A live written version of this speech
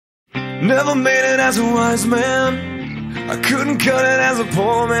Never made it as a wise man, I couldn't cut it as a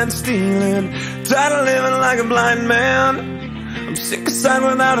poor man stealing. Tired of living like a blind man, I'm sick aside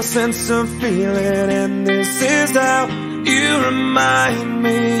without a sense of feeling. And this is how you remind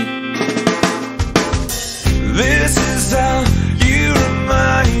me. This is how you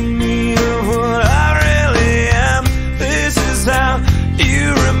remind me of what I really am. This is how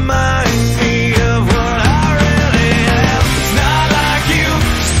you remind me of what I really am. It's not like you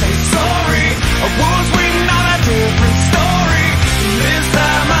say sorry, I was waiting on a different story. This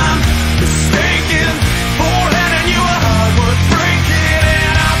time I'm mistaken for handing you a heart worth breaking.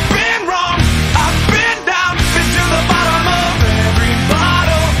 And I've been wrong, I've been down, been to the bottom of every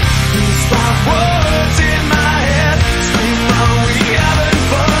bottle. These 5 words in my head scream, are we having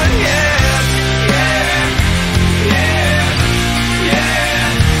fun yet? Yeah, yeah,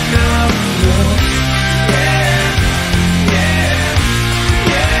 yeah, no, no. Yeah, yeah,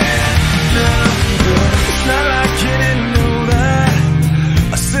 yeah, no, no. It's not like you didn't know that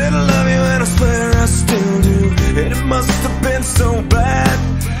I said I love you and I swear I still do. And it must have been so bad,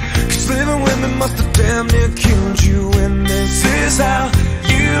 'cause living with me must have damn near killed you. And this is how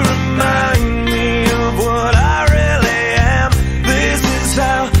you remind me of what I really am. This is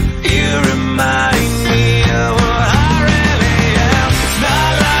how you remind me of what I really am. It's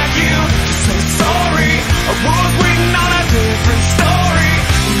not like you say sorry, I was waiting on a different story.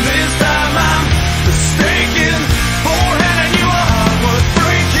 This time I'm mistaken for handing you a heart worth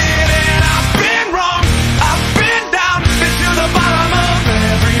breaking. And I've been wrong, I've been down, been to the bottom of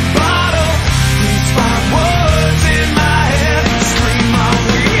every bottle. These 5 words in my head scream, are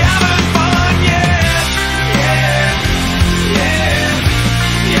we having fun yet? Yeah, yeah,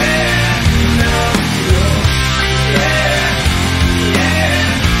 yeah, no, no. Yeah, yeah,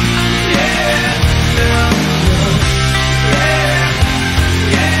 yeah, no, no. Yeah,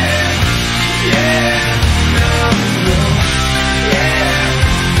 yeah, yeah, no, no. Yeah,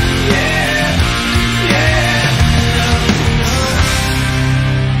 yeah, yeah,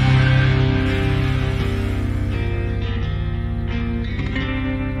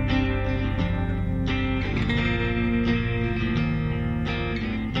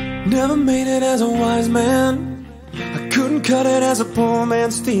 Never made it as a wise man, I couldn't cut it as a poor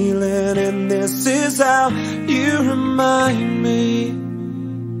man stealing. And this is how you remind me.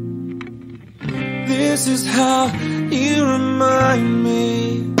 This is how you remind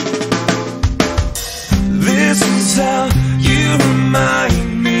me. This is how you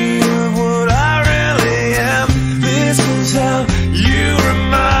remind me of what I really am. This is how you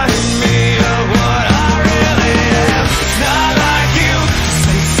remind me of what I really am. It's not like you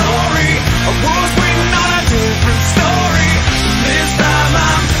say sorry, I was waiting on a different story. This time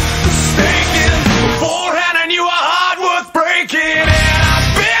I'm mistaken for handing you a heart worth breaking. And I've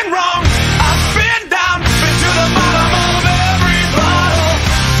been wrong, I've been down, been to the bottom of every bottle.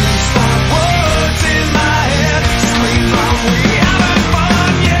 These 5 words in my head scream, are we having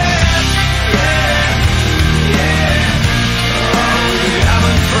fun yet? Yeah, yeah, are we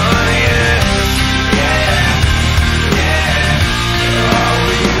having fun yet? Yeah, yeah, are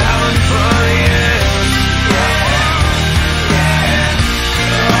we having fun yet? Yeah, yeah,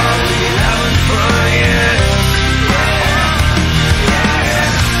 are we having fun yet?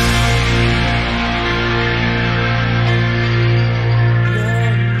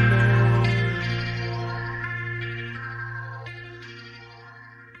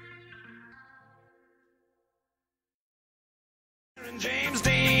 James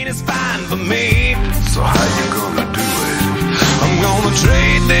Dean is fine for me. So how you gonna do it? I'm gonna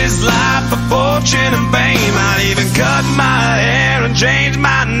trade this life for fortune and fame. I'd even cut my hair and change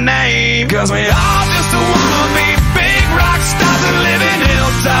my name, 'cause we all just wanna be big rock stars and living